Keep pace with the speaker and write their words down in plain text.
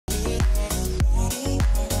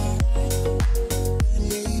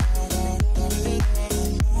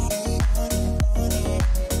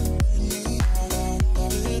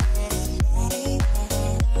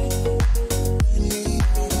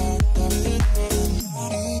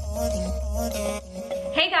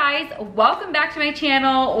guys, welcome back to my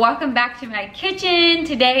channel. Welcome back to my kitchen.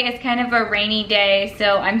 Today is kind of a rainy day,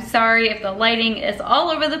 so I'm sorry if the lighting is all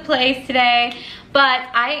over the place today, but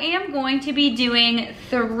I am going to be doing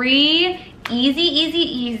 3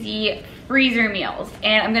 easy freezer meals,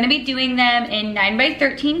 and I'm gonna be doing them in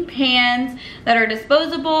 9x13 pans that are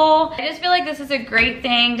disposable. I just feel like this is a great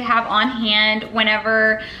thing to have on hand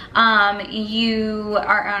whenever you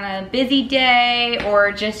are on a busy day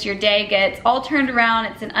or just your day gets all turned around,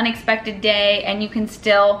 it's an unexpected day, and you can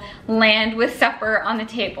still land with supper on the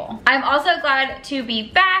table. I'm also glad to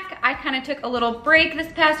be back. I kind of took a little break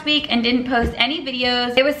this past week and didn't post any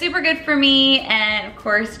videos. It was super good for me, and of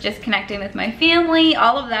course just connecting with my family,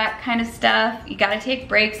 all of that kind of stuff. You gotta take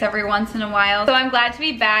breaks every once in a while. So I'm glad to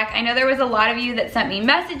be back. I know there was a lot of you that sent me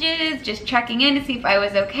messages just checking in to see if I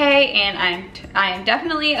was okay, and I am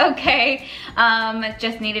definitely okay.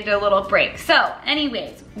 Just needed a little break. So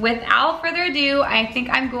anyways, without further ado, I think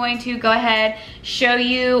I'm going to go ahead, show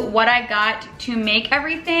you what I got to make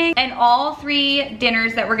everything. And all 3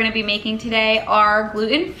 dinners that we're gonna be making today are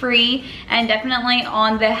gluten-free and definitely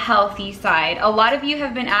on the healthy side. A lot of you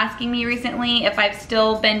have been asking me recently if I've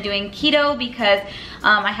still been doing keto, because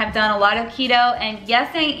I have done a lot of keto, and yes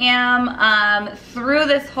I am. Through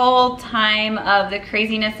this whole time of the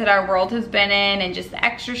craziness that our world has been in and just the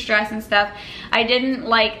extra stress and stuff, I didn't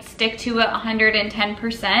like stick to it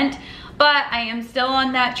 110%. But I am still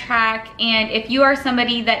on that track, and if you are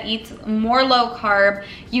somebody that eats more low carb,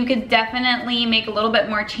 you could definitely make a little bit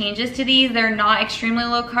more changes to these. They're not extremely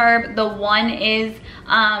low carb. The one is,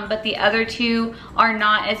 but the other 2 are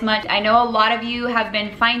not as much. I know a lot of you have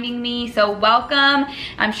been finding me, so welcome.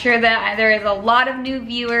 I'm sure that there is a lot of new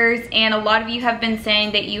viewers, and a lot of you have been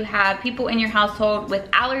saying that you have people in your household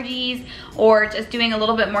with allergies or just doing a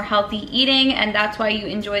little bit more healthy eating, and that's why you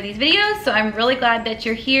enjoy these videos. So I'm really glad that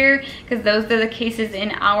you're here, because those are the cases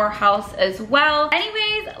in our house as well.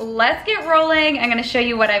 Anyways, let's get rolling. I'm gonna show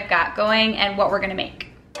you what I've got going and what we're gonna make.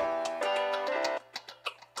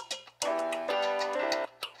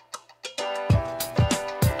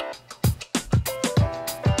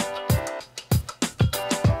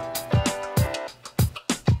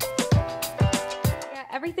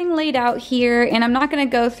 Everything laid out here, and I'm not gonna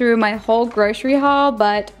go through my whole grocery haul,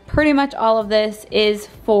 but pretty much all of this is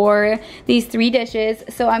for these 3 dishes.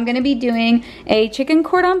 So I'm gonna be doing a chicken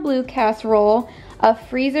cordon bleu casserole, a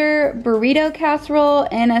freezer burrito casserole,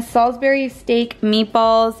 and a Salisbury steak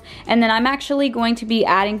meatballs. And then I'm actually going to be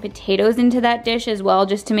adding potatoes into that dish as well,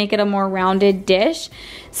 just to make it a more rounded dish.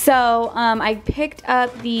 So I picked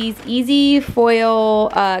up these easy foil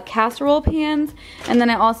casserole pans, and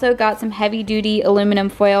then I also got some heavy duty aluminum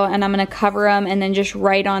foil, and I'm gonna cover them and then just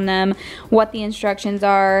write on them what the instructions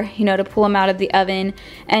are, you know, to pull them out of the oven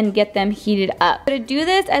and get them heated up. To do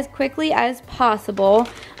this as quickly as possible,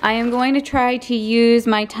 I am going to try to use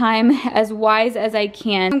my time as wise as I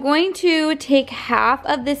can. I'm going to take half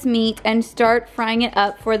of this meat and start frying it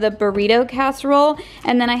up for the burrito casserole,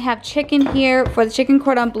 and then I have chicken here for the chicken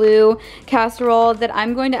cordon bleu casserole that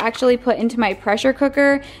I'm going to actually put into my pressure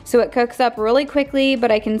cooker so it cooks up really quickly,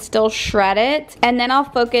 but I can still shred it, and then I'll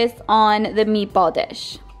focus on the meatball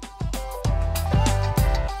dish.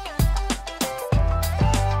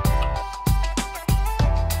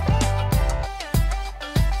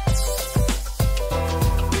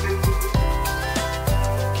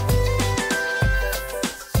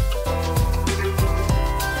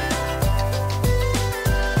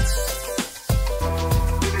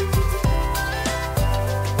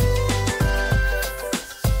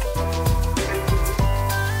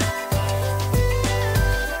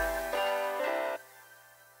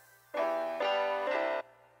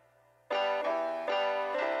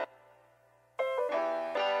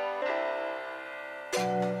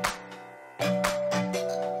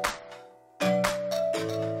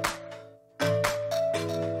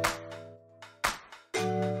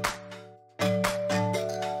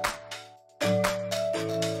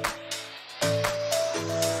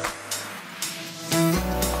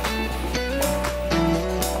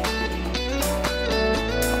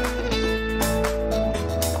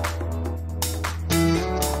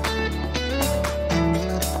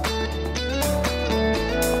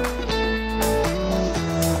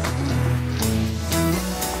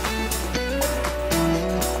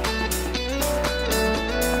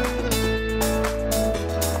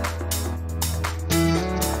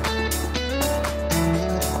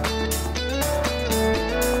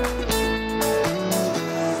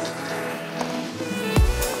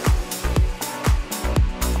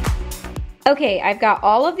 Okay, I've got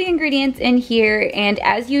all of the ingredients in here, and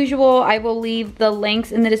as usual, I will leave the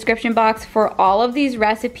links in the description box for all of these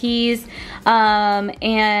recipes.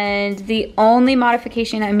 And the only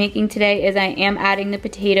modification I'm making today is I am adding the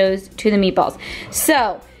potatoes to the meatballs.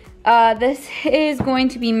 So, this is going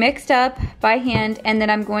to be mixed up by hand, and then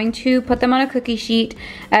I'm going to put them on a cookie sheet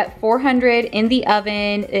at 400 in the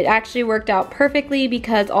oven. It actually worked out perfectly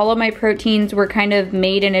because all of my proteins were kind of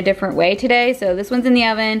made in a different way today. So this one's in the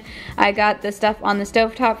oven. I got the stuff on the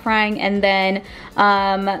stovetop frying, and then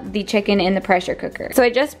the chicken in the pressure cooker. So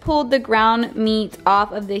I just pulled the ground meat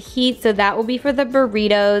off of the heat, so that will be for the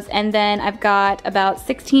burritos. And then I've got about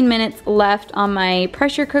 16 minutes left on my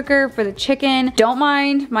pressure cooker for the chicken. Don't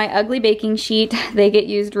mind my ugly baking sheet. They get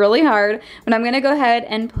used really hard. But I'm gonna go ahead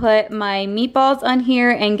and put my meatballs on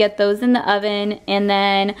here and get those in the oven. And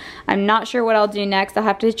then I'm not sure what I'll do next. I'll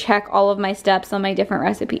have to check all of my steps on my different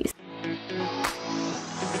recipes.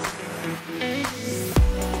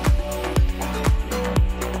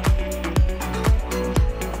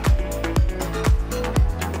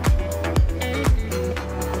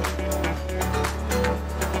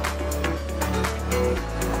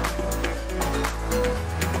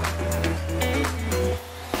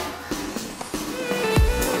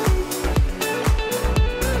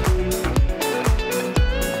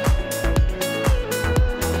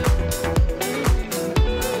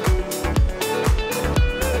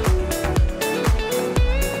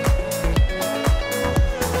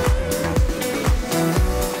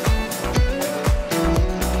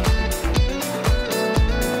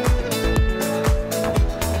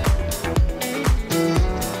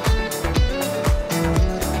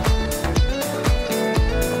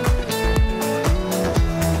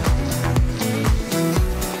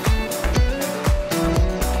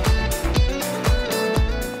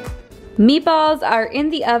 Meatballs are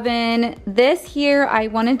in the oven. This here, I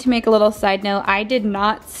wanted to make a little side note. I did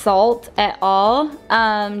not salt at all,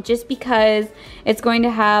 just because it's going to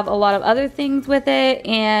have a lot of other things with it,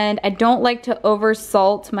 and I don't like to over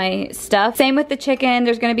salt my stuff. Same with the chicken.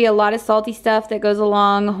 There's gonna be a lot of salty stuff that goes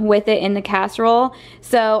along with it in the casserole.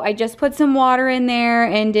 So I just put some water in there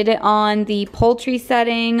and did it on the poultry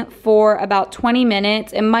setting for about 20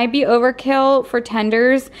 minutes. It might be overkill for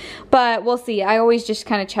tenders, but we'll see. I always just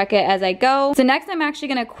kind of check it as I go. So next I'm actually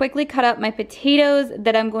gonna quickly cut up my potatoes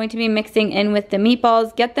that I'm going to be mixing in with the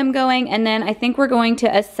meatballs, get them going, and then I think we're going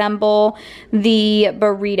to assemble the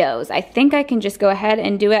burritos. I think I can just go ahead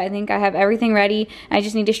and do it. I think I have everything ready. I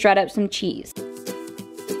just need to shred up some cheese.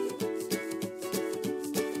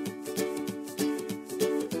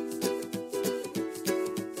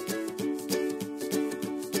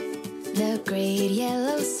 The great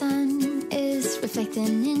yellow sun is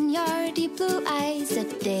reflecting in your deep blue eyes. The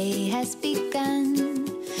day has begun.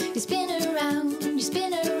 You spin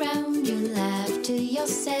around, you laugh to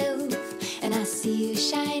yourself, and I see you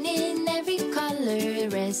shine in every color,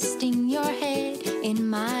 resting your head in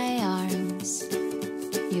my arms.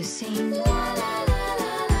 You sing la la la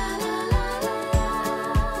la la la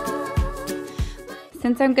la.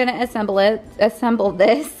 Since I'm gonna assemble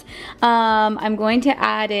this, I'm going to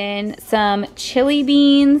add in some chili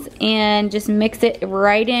beans and just mix it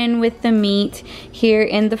right in with the meat here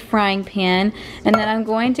in the frying pan. And then I'm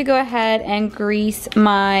going to go ahead and grease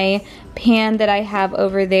my pan that I have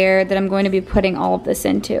over there that I'm going to be putting all of this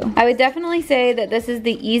into. I would definitely say that this is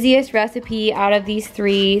the easiest recipe out of these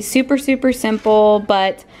three. Super, super simple,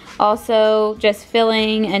 but also just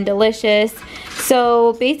filling and delicious.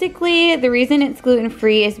 So basically the reason it's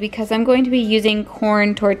gluten-free is because I'm going to be using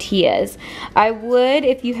corn tortillas. I would,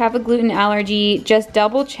 if you have a gluten allergy, just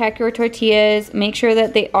double check your tortillas, make sure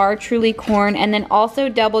that they are truly corn, and then also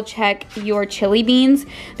double check your chili beans,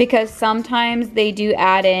 because sometimes they do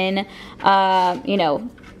add in you know,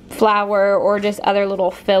 flour or just other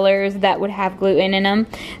little fillers that would have gluten in them.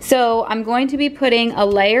 So I'm going to be putting a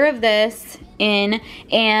layer of this in,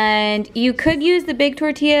 and you could use the big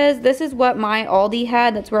tortillas. This is what my Aldi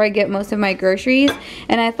had. That's where I get most of my groceries,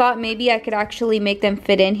 and I thought maybe I could actually make them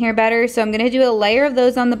fit in here better. So I'm gonna do a layer of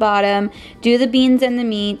those on the bottom, do the beans and the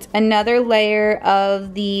meat, another layer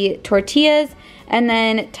of the tortillas, and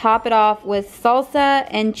then top it off with salsa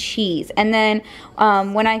and cheese. And then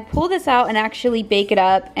when I pull this out and actually bake it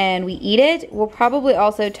up and we eat it, we'll probably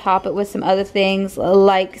also top it with some other things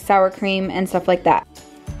like sour cream and stuff like that.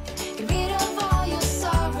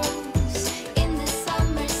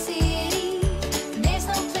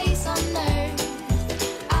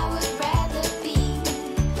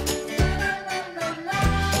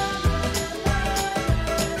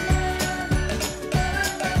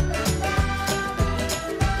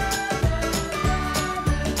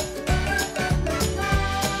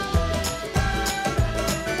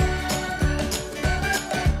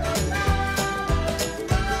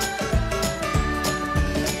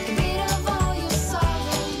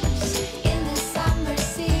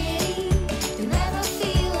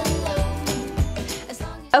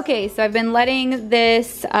 Okay, so I've been letting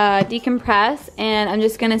this decompress, and I'm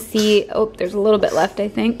just gonna see, oh, there's a little bit left, I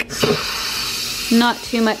think. Not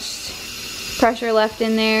too much pressure left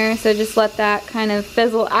in there, so just let that kind of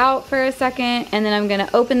fizzle out for a second, and then I'm gonna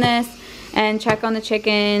open this and check on the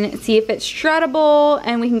chicken, see if it's shreddable,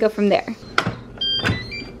 and we can go from there.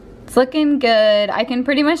 It's looking good. I can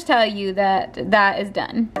pretty much tell you that that is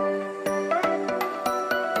done.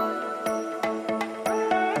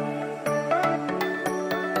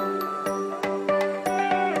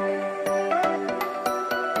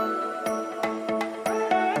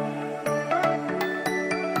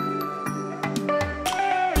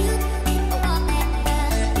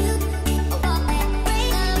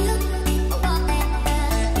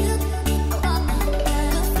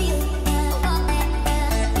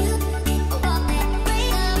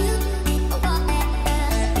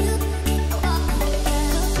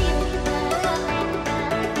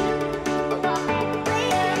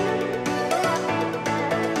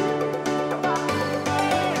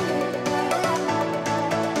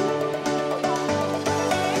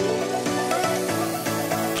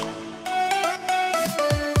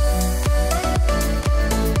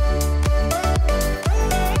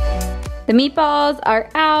 The meatballs are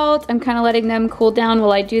out. I'm kind of letting them cool down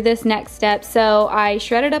while I do this next step. So I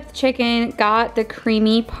shredded up the chicken, got the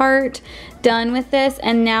creamy part done with this,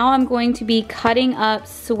 and now I'm going to be cutting up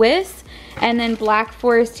Swiss and then Black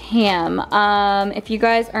Forest ham. If you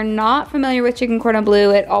guys are not familiar with chicken cordon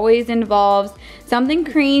bleu, it always involves something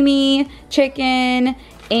creamy, chicken,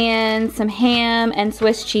 and some ham and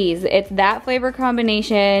Swiss cheese. It's that flavor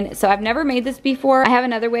combination. So I've never made this before. I have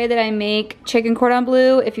another way that I make chicken cordon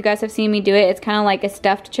bleu. If you guys have seen me do it, it's kind of like a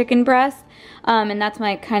stuffed chicken breast. And that's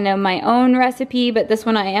my kind of my own recipe, but this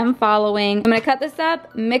one I am following. I'm gonna cut this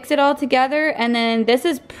up, mix it all together, and then this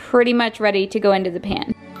is pretty much ready to go into the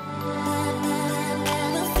pan.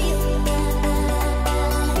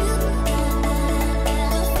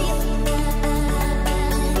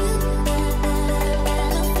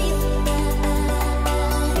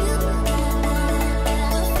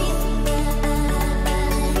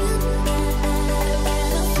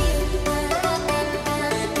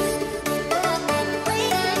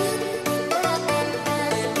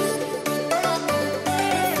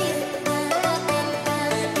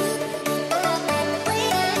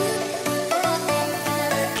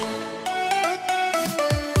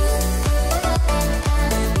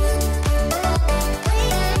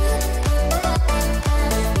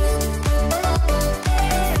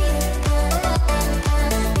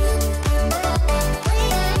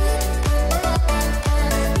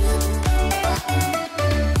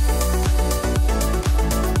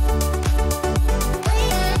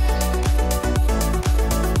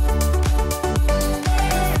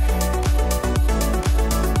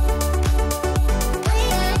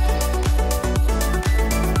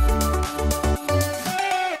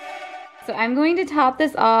 I'm going to top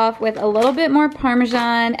this off with a little bit more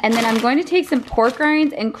Parmesan, and then I'm going to take some pork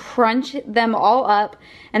rinds and crunch them all up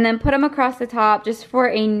and then put them across the top just for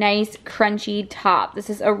a nice crunchy top. This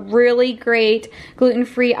is a really great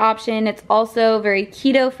gluten-free option. It's also very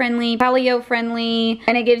keto friendly, paleo friendly,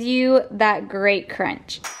 and it gives you that great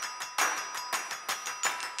crunch.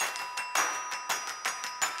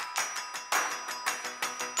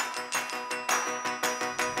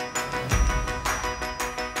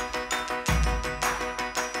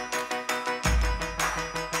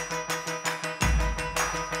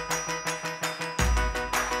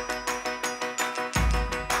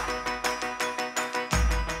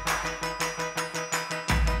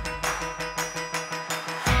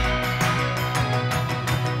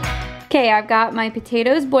 Okay, I've got my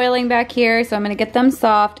potatoes boiling back here, so I'm gonna get them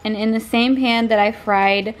soft, and in the same pan that I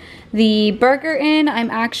fried the burger in,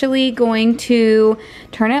 I'm actually going to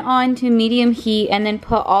turn it on to medium heat and then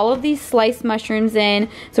put all of these sliced mushrooms in.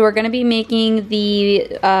 So we're gonna be making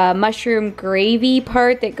the mushroom gravy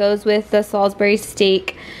part that goes with the Salisbury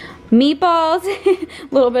steak meatballs. A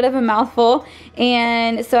little bit of a mouthful.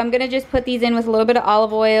 And so I'm gonna just put these in with a little bit of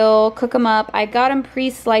olive oil, cook them up. I got them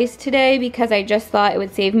pre-sliced today because I just thought it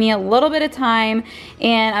would save me a little bit of time,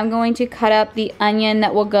 and I'm going to cut up the onion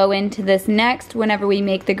that will go into this next whenever we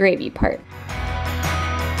make the gravy part.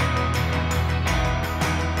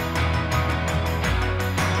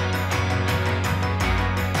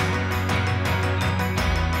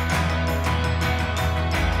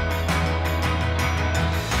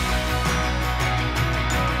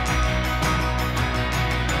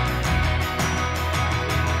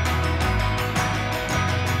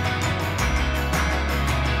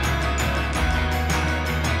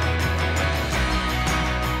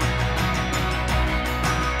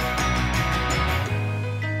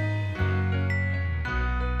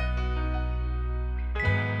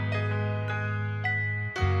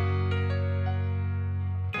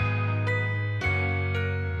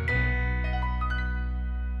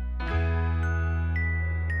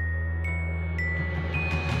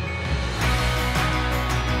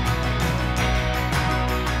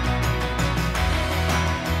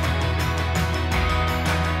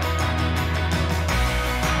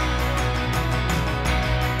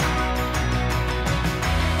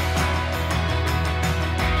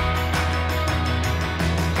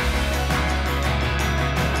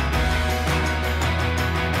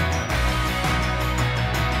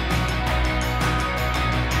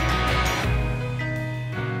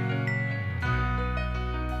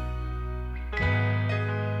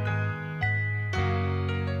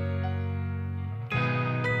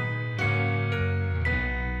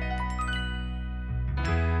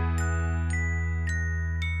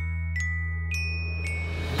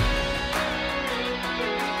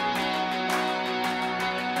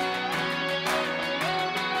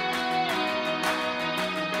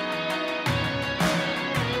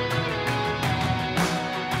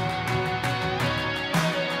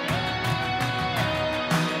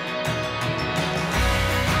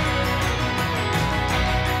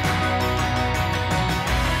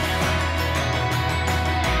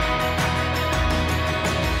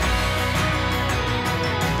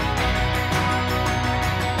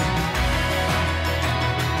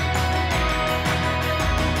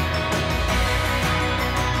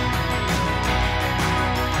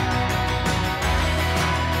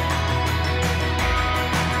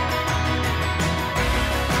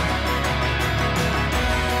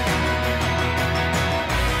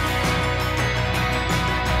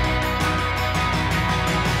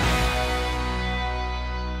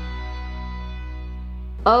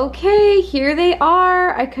 Okay, here they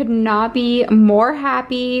are. I could not be more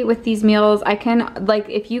happy with these meals. I can, like,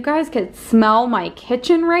 if you guys could smell my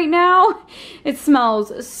kitchen right now, it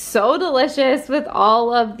smells so delicious with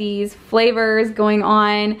all of these flavors going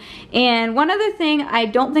on. And one other thing I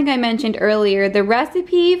don't think I mentioned earlier, the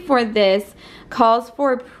recipe for this calls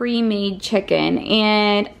for pre-made chicken,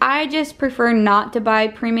 and I just prefer not to buy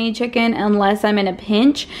pre-made chicken unless I'm in a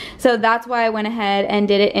pinch, so that's why I went ahead and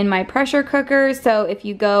did it in my pressure cooker. So if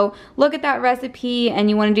you go look at that recipe and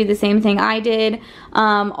you want to do the same thing I did,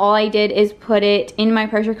 all I did is put it in my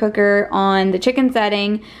pressure cooker on the chicken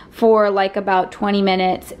setting for like about 20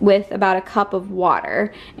 minutes with about a cup of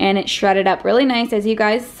water, and it shredded up really nice, as you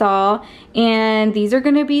guys saw. And these are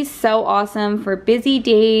gonna be so awesome for busy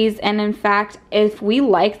days, and in fact, if we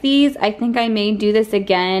like these, I think I may do this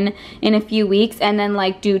again in a few weeks and then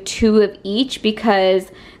like do 2 of each,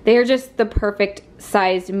 because they're just the perfect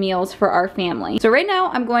sized meals for our family. So right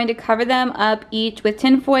now I'm going to cover them up each with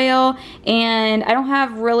tin foil, and I don't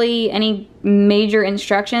have really any major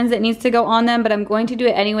instructions that needs to go on them, but I'm going to do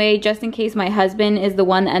it anyway just in case my husband is the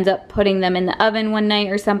one that ends up putting them in the oven one night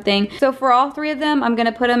or something. So for all 3 of them, I'm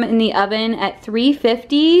gonna put them in the oven at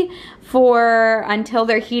 350 for until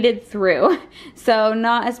they're heated through. So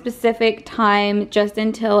not a specific time, just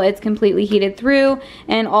until it's completely heated through,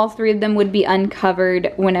 and all 3 of them would be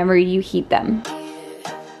uncovered whenever you heat them.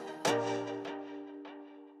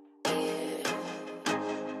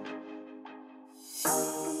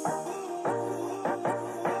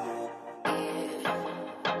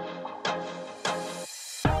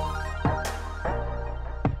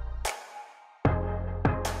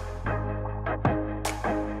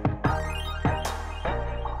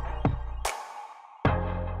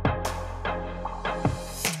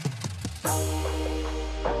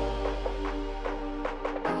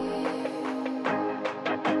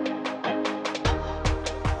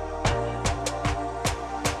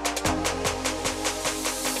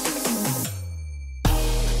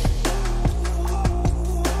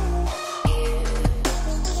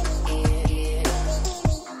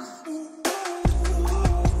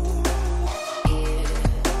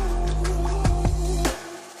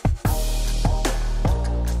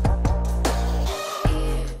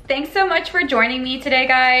 Thanks so much for joining me today,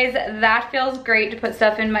 guys. That feels great to put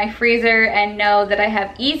stuff in my freezer and know that I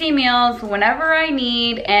have easy meals whenever I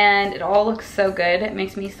need, and it all looks so good. It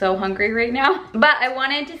makes me so hungry right now. But I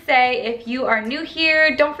wanted to say, if you are new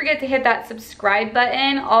here, don't forget to hit that subscribe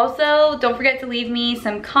button. Also, don't forget to leave me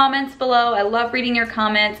some comments below. I love reading your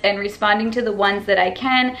comments and responding to the ones that I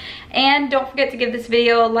can. And don't forget to give this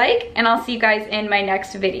video a like, and I'll see you guys in my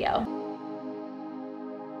next video.